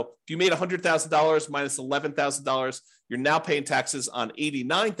less. So if you made $100,000 minus $11,000, you're now paying taxes on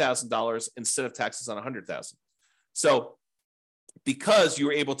 $89,000 instead of taxes on $100,000. So because you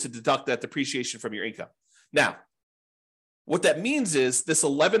were able to deduct that depreciation from your income. Now, what that means is this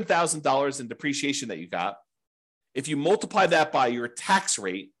 $11,000 in depreciation that you got, if you multiply that by your tax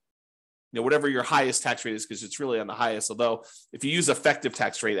rate, whatever your highest tax rate is, because it's really on the highest, although if you use effective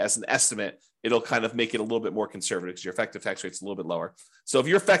tax rate as an estimate, it'll kind of make it a little bit more conservative because your effective tax rate is a little bit lower. So if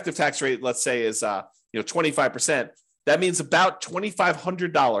your effective tax rate, let's say, is 25%, that means about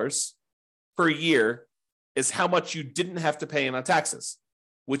 $2,500 per year is how much you didn't have to pay in on taxes,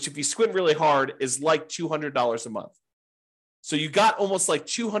 which if you squint really hard is like $200 a month. So you got almost like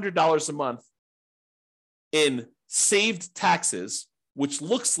 $200 a month in saved taxes, which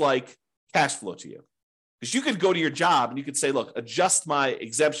looks like cash flow to you. Because you could go to your job and you could say, look, adjust my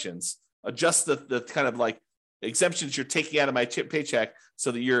exemptions, adjust the kind of like exemptions you're taking out of my paycheck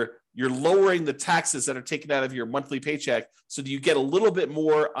so that you're lowering the taxes that are taken out of your monthly paycheck so that you get a little bit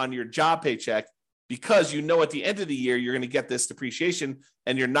more on your job paycheck, because at the end of the year, you're going to get this depreciation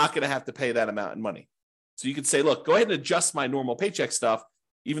and you're not going to have to pay that amount in money. So you could say, look, go ahead and adjust my normal paycheck stuff,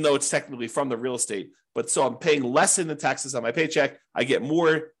 even though it's technically from the real estate. But so I'm paying less in the taxes on my paycheck. I get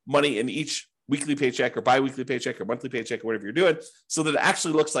more money in each weekly paycheck or biweekly paycheck or monthly paycheck or whatever you're doing, so that it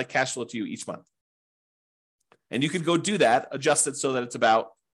actually looks like cash flow to you each month. And you could go do that, adjust it so that it's about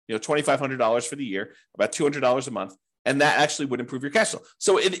 $2,500 for the year, about $200 a month. And that actually would improve your cash flow.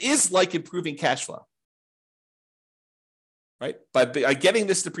 So it is like improving cash flow, right? By getting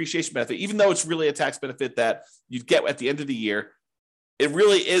this depreciation benefit, even though it's really a tax benefit that you'd get at the end of the year, it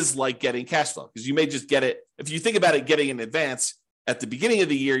really is like getting cash flow, because you may just get it. If you think about it, getting in advance at the beginning of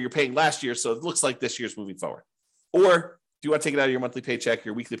the year, you're paying last year. So it looks like this year's moving forward. Or if you want to take it out of your monthly paycheck,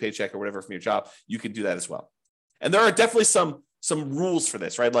 your weekly paycheck, or whatever from your job, you can do that as well. And there are definitely some rules for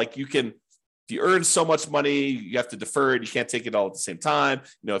this, right? Like if you earn so much money, you have to defer it. You can't take it all at the same time.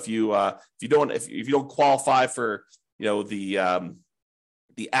 If you don't qualify for,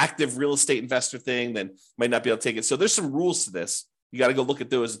 the active real estate investor thing, then you might not be able to take it. So there's some rules to this. You got to go look at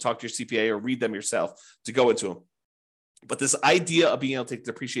those and talk to your CPA or read them yourself to go into them. But this idea of being able to take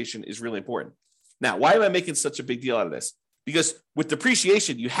depreciation is really important. Now, why am I making such a big deal out of this? Because with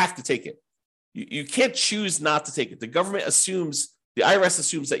depreciation, you have to take it. You can't choose not to take it. The IRS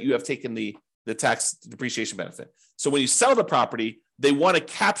assumes that you have taken the tax depreciation benefit. So when you sell the property, they want to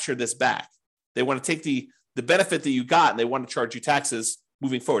capture this back. They want to take the benefit that you got and they want to charge you taxes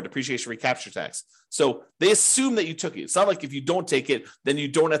moving forward, depreciation recapture tax. So they assume that you took it. It's not like if you don't take it, then you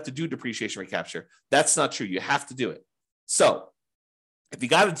don't have to do depreciation recapture. That's not true. You have to do it. So if you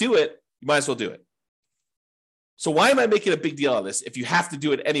got to do it, you might as well do it. So why am I making a big deal of this if you have to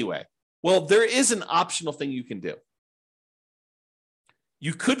do it anyway? Well, there is an optional thing you can do.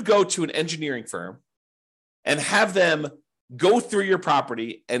 You could go to an engineering firm and have them go through your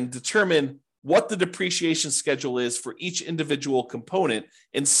property and determine what the depreciation schedule is for each individual component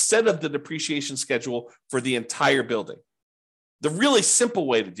instead of the depreciation schedule for the entire building. The really simple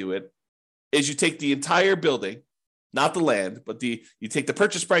way to do it is you take the entire building, not the land, but you take the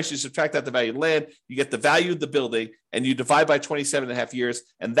purchase price, you subtract out the value of the land, you get the value of the building, and you divide by 27 and a half years,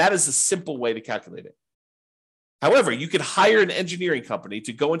 and that is a simple way to calculate it. However, you could hire an engineering company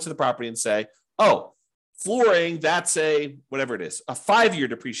to go into the property and say, oh, flooring, that's a 5-year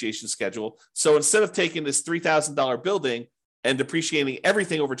depreciation schedule. So instead of taking this $3,000 building and depreciating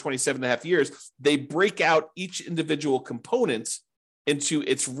everything over 27 and a half years, they break out each individual component into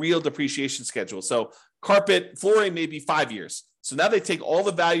its real depreciation schedule. So flooring may be 5 years. So now they take all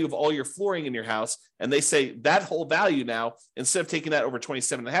the value of all your flooring in your house and they say that whole value now, instead of taking that over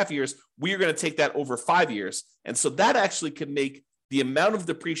 27 and a half years, we are going to take that over 5 years. And so that actually can make the amount of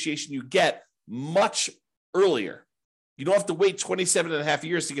depreciation you get much earlier. You don't have to wait 27 and a half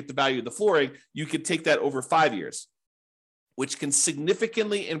years to get the value of the flooring. You can take that over 5 years, which can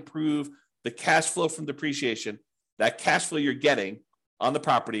significantly improve the cash flow from depreciation, that cash flow you're getting on the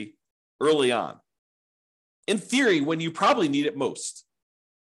property early on. In theory, when you probably need it most.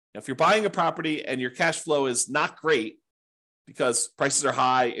 Now, if you're buying a property and your cash flow is not great because prices are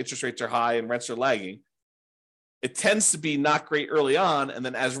high, interest rates are high, and rents are lagging, it tends to be not great early on. And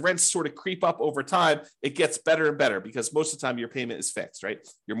then as rents sort of creep up over time, it gets better and better because most of the time your payment is fixed, right?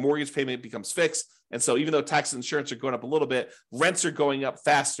 Your mortgage payment becomes fixed. And so even though tax and insurance are going up a little bit, rents are going up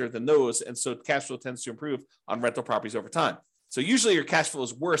faster than those. And so cash flow tends to improve on rental properties over time. So usually your cash flow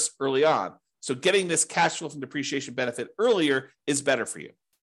is worse early on. So getting this cash flow from depreciation benefit earlier is better for you.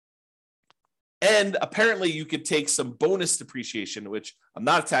 And apparently you could take some bonus depreciation, which I'm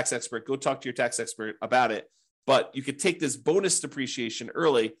not a tax expert. Go talk to your tax expert about it. But you could take this bonus depreciation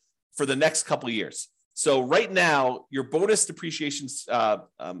early for the next couple of years. So right now, your bonus depreciation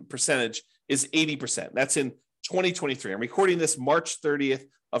percentage is 80%. That's in 2023. I'm recording this March 30th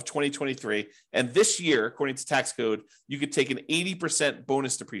of 2023. And this year, according to tax code, you could take an 80%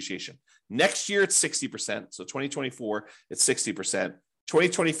 bonus depreciation. Next year, it's 60%. So 2024, it's 60%.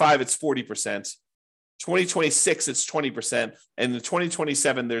 2025, it's 40%. 2026, it's 20%. And in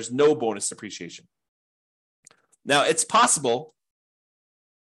 2027, there's no bonus depreciation. Now, it's possible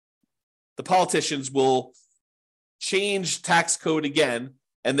the politicians will change tax code again,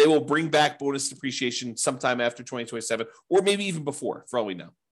 and they will bring back bonus depreciation sometime after 2027, or maybe even before, for all we know,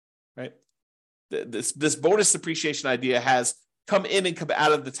 right? This bonus depreciation idea has come in and come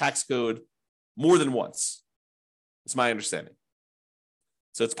out of the tax code more than once. It's my understanding.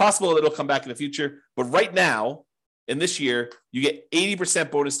 So it's possible that it'll come back in the future, but right now, in this year, you get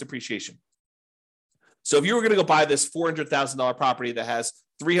 80% bonus depreciation. So if you were going to go buy this $400,000 property that has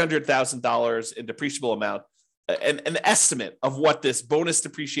 $300,000 in depreciable amount, an estimate of what this bonus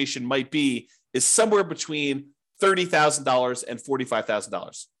depreciation might be is somewhere between $30,000 and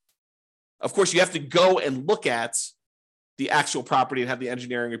 $45,000. Of course, you have to go and look at the actual property and have the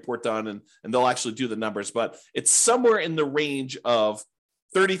engineering report done, and they'll actually do the numbers. But it's somewhere in the range of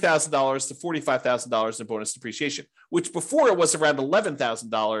 $30,000 to $45,000 in bonus depreciation, which before it was around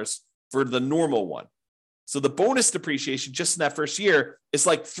 $11,000 for the normal one. So the bonus depreciation just in that first year is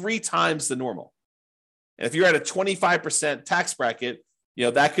like 3 times the normal. And if you're at a 25% tax bracket,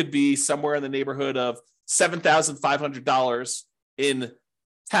 that could be somewhere in the neighborhood of $7,500 in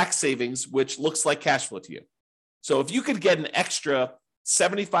tax savings, which looks like cash flow to you. So if you could get an extra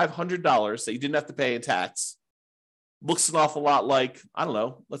 $7,500 that you didn't have to pay in tax, looks an awful lot like, I don't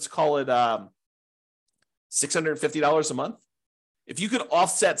know, let's call it $650 a month. If you could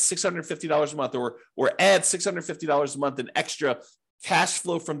offset $650 a month or add $650 a month in extra cash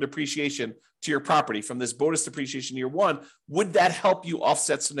flow from depreciation to your property from this bonus depreciation year one, would that help you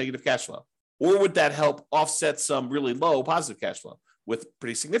offset some negative cash flow? Or would that help offset some really low positive cash flow with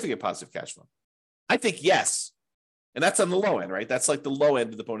pretty significant positive cash flow? I think yes. And that's on the low end, right? That's like the low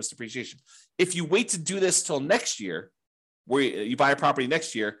end of the bonus depreciation. If you wait to do this till next year, where you buy a property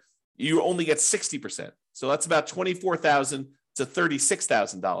next year, you only get 60%. So that's about $24,000 to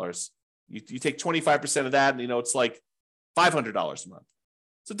 $36,000. You take 25% of that, and it's like $500 a month.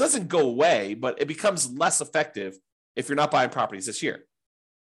 So it doesn't go away, but it becomes less effective if you're not buying properties this year.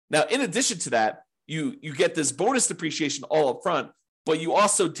 Now, in addition to that, you get this bonus depreciation all up front, but you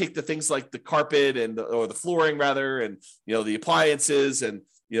also take the things like the carpet or the flooring rather, and the appliances and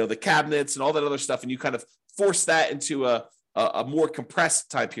the cabinets and all that other stuff, and you kind of force that into a more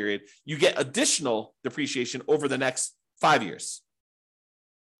compressed time period. You get additional depreciation over the next 5 years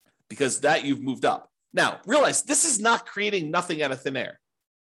because that you've moved up. Now, realize this is not creating nothing out of thin air.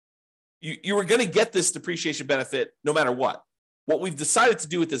 You were going to get this depreciation benefit no matter what. What we've decided to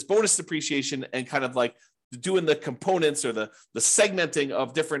do with this bonus depreciation and kind of like doing the components or the segmenting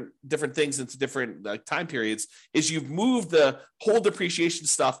of different things into different time periods is you've moved the whole depreciation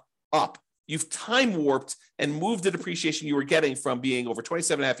stuff up. You've time warped and moved the depreciation you were getting from being over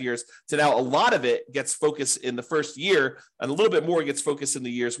 27 and a half years to now a lot of it gets focused in the first year and a little bit more gets focused in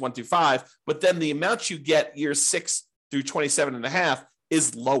the years 1 through 5. But then the amount you get years 6 through 27 and a half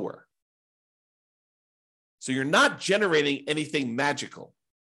is lower. So you're not generating anything magical.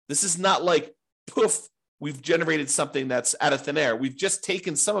 This is not like, poof, we've generated something that's out of thin air. We've just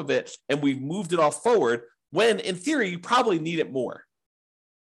taken some of it and we've moved it all forward when, in theory, you probably need it more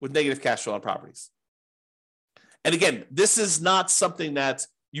with negative cash flow on properties. And again, this is not something that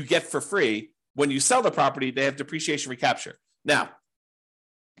you get for free. When you sell the property, they have depreciation recapture. Now,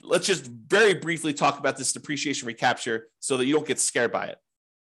 let's just very briefly talk about this depreciation recapture so that you don't get scared by it.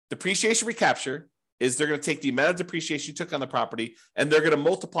 Depreciation recapture is they're going to take the amount of depreciation you took on the property and they're going to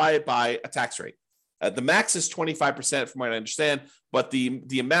multiply it by a tax rate. The max is 25% from what I understand, but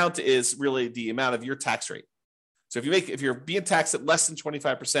the amount is really the amount of your tax rate. So if you're being taxed at less than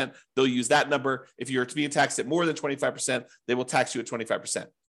 25%, they'll use that number. If you're being taxed at more than 25%, they will tax you at 25%.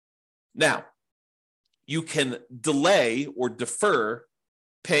 Now, you can delay or defer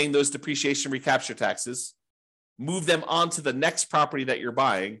paying those depreciation recapture taxes, move them onto the next property that you're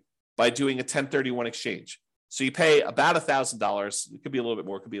buying by doing a 1031 exchange. So you pay about $1,000. It could be a little bit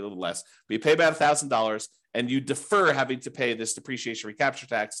more, it could be a little less, but you pay about $1,000 and you defer having to pay this depreciation recapture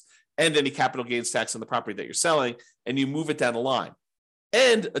tax and any capital gains tax on the property that you're selling, and you move it down the line.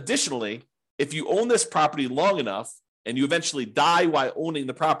 And additionally, if you own this property long enough and you eventually die while owning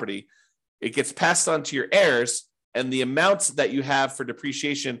the property, it gets passed on to your heirs, and the amounts that you have for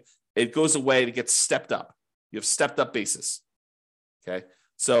depreciation, it goes away and it gets stepped up. You have stepped up basis. Okay.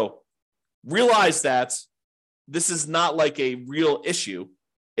 So realize that this is not like a real issue.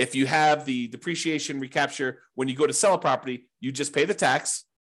 If you have the depreciation recapture, when you go to sell a property, you just pay the tax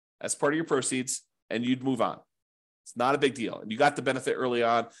as part of your proceeds and you'd move on. It's not a big deal. And you got the benefit early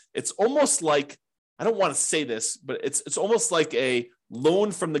on. It's almost like, I don't want to say this, but it's almost like a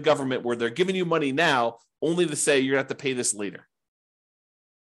loan from the government where they're giving you money now only to say you're going to have to pay this later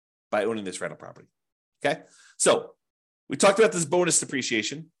by owning this rental property. Okay. So we talked about this bonus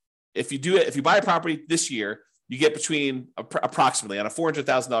depreciation. If you buy a property this year, you get between approximately on a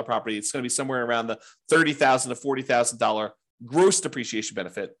 $400,000 property, it's going to be somewhere around the $30,000 to $40,000 gross depreciation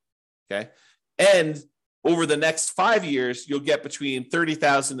benefit. Okay. And over the next 5 years, you'll get between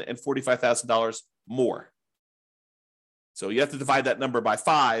 $30,000 and $45,000 more. So you have to divide that number by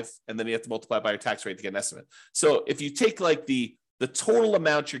 5, and then you have to multiply by your tax rate to get an estimate. So if you take like the total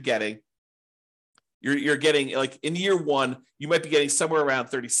amount you're getting like in year one, you might be getting somewhere around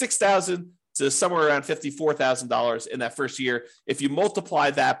 $36,000 to somewhere around $54,000 in that first year. If you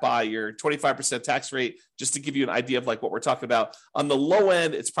multiply that by your 25% tax rate, just to give you an idea of like what we're talking about, on the low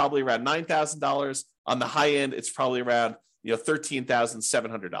end, it's probably around $9,000. On the high end, it's probably around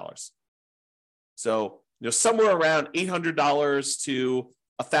 $13,700. So somewhere around $800 to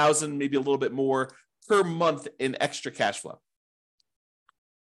 $1,000, maybe a little bit more per month in extra cash flow.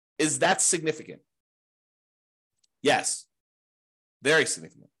 Is that significant? Yes, very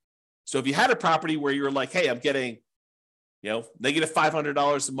significant. So if you had a property where you're like, hey, I'm getting, negative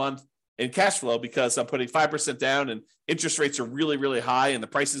 $500 a month in cash flow because I'm putting 5% down and interest rates are really, really high and the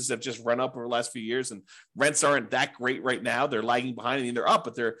prices have just run up over the last few years and rents aren't that great right now. They're lagging behind. I mean, they're up,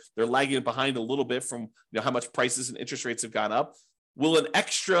 but they're lagging behind a little bit from how much prices and interest rates have gone up. Will an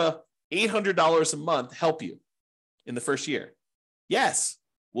extra $800 a month help you in the first year? Yes.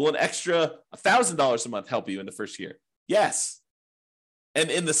 Will an extra $1,000 a month help you in the first year? Yes.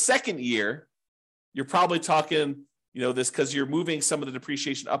 And in the second year, you're probably talking, this because you're moving some of the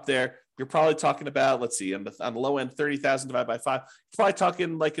depreciation up there. You're probably talking about, let's see, on the low end, 30,000 divided by 5. You're probably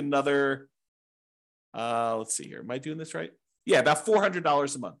talking like another, let's see here. Am I doing this right? Yeah, about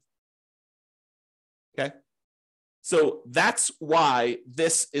 $400 a month. Okay. So that's why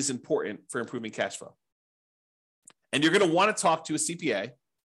this is important for improving cash flow. And you're going to want to talk to a CPA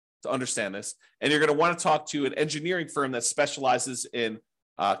to understand this. And you're going to want to talk to an engineering firm that specializes in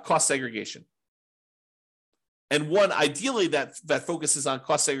cost segregation. And one ideally that focuses on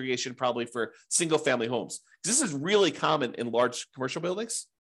cost segregation probably for single family homes. This is really common in large commercial buildings,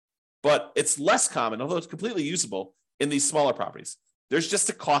 but it's less common, although it's completely usable, in these smaller properties. There's just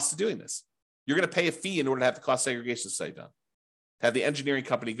a cost to doing this. You're going to pay a fee in order to have the cost segregation study done. Have the engineering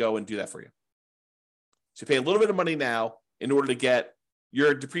company go and do that for you. So you pay a little bit of money now in order to get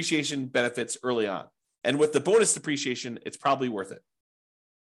your depreciation benefits early on. And with the bonus depreciation, it's probably worth it.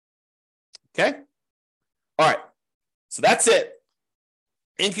 Okay? All right. So that's it.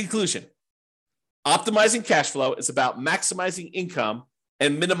 In conclusion, optimizing cash flow is about maximizing income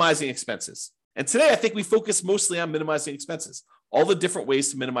and minimizing expenses. And today, I think we focus mostly on minimizing expenses, all the different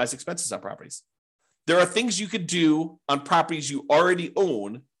ways to minimize expenses on properties. There are things you could do on properties you already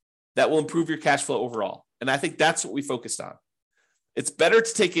own that will improve your cash flow overall. And I think that's what we focused on. It's better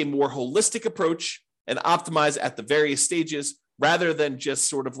to take a more holistic approach and optimize at the various stages rather than just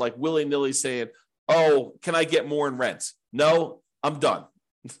sort of like willy-nilly saying, oh, can I get more in rent? No, I'm done.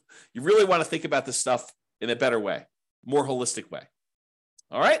 You really want to think about this stuff in a better way, more holistic way.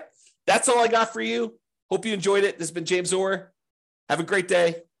 All right. That's all I got for you. Hope you enjoyed it. This has been James Orr. Have a great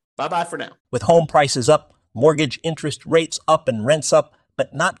day. Bye-bye for now. With home prices up, mortgage interest rates up, and rents up,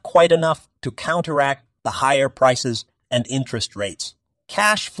 but not quite enough to counteract the higher prices and interest rates.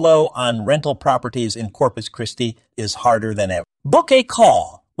 Cash flow on rental properties in Corpus Christi is harder than ever. Book a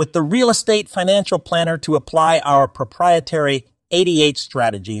call with the Real Estate Financial Planner to apply our proprietary 88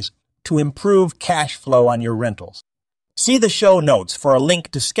 strategies to improve cash flow on your rentals. See the show notes for a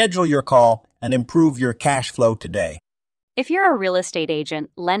link to schedule your call and improve your cash flow today. If you're a real estate agent,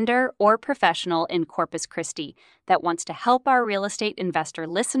 lender, or professional in Corpus Christi that wants to help our real estate investor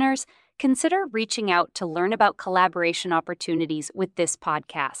listeners, consider reaching out to learn about collaboration opportunities with this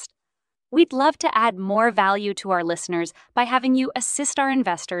podcast. We'd love to add more value to our listeners by having you assist our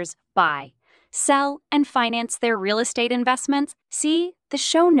investors buy, sell, and finance their real estate investments. See the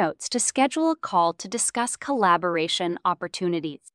show notes to schedule a call to discuss collaboration opportunities.